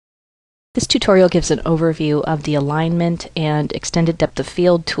This tutorial gives an overview of the alignment and extended depth of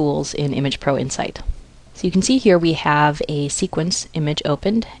field tools in Image Pro Insight. So you can see here we have a sequence image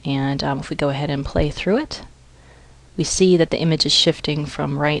opened, and if we go ahead and play through it, we see that the image is shifting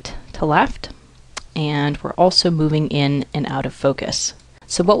from right to left, and we're also moving in and out of focus.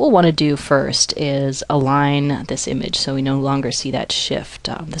 So what we'll want to do first is align this image so we no longer see that shift.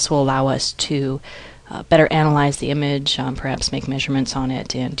 This will allow us to better analyze the image, perhaps make measurements on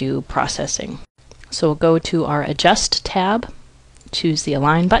it, and do processing. So we'll go to our Adjust tab, choose the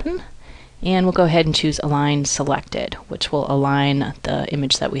Align button, and we'll go ahead and choose Align Selected, which will align the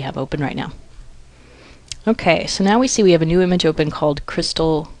image that we have open right now. Okay, so now we see we have a new image open called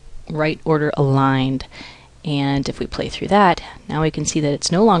Crystal Right Order Aligned, and if we play through that, now we can see that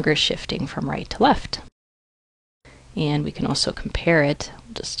it's no longer shifting from right to left. And we can also compare it.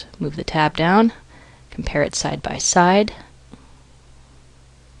 We'll just move the tab down, compare it side by side.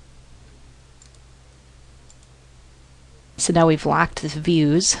 So now we've locked the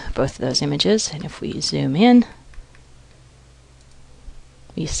views, both of those images, and if we zoom in,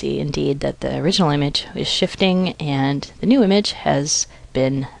 we see indeed that the original image is shifting and the new image has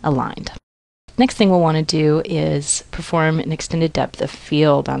been aligned. Next thing we'll want to do is perform an extended depth of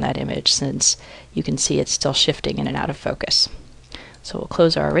field on that image, since you can see it's still shifting in and out of focus. So we'll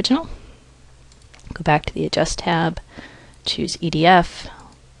close our original, go back to the Adjust tab, choose EDF,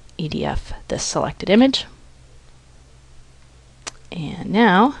 this selected image, and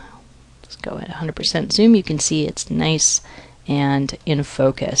now let's go at 100% zoom. You can see it's nice and in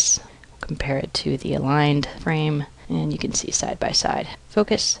focus. We'll compare it to the aligned frame, and you can see side by side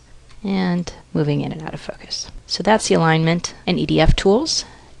focus and moving in and out of focus. So that's the alignment and EDF tools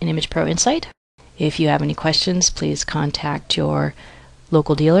in Image Pro Insight. If you have any questions, please contact your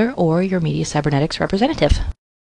local dealer or your Media Cybernetics representative.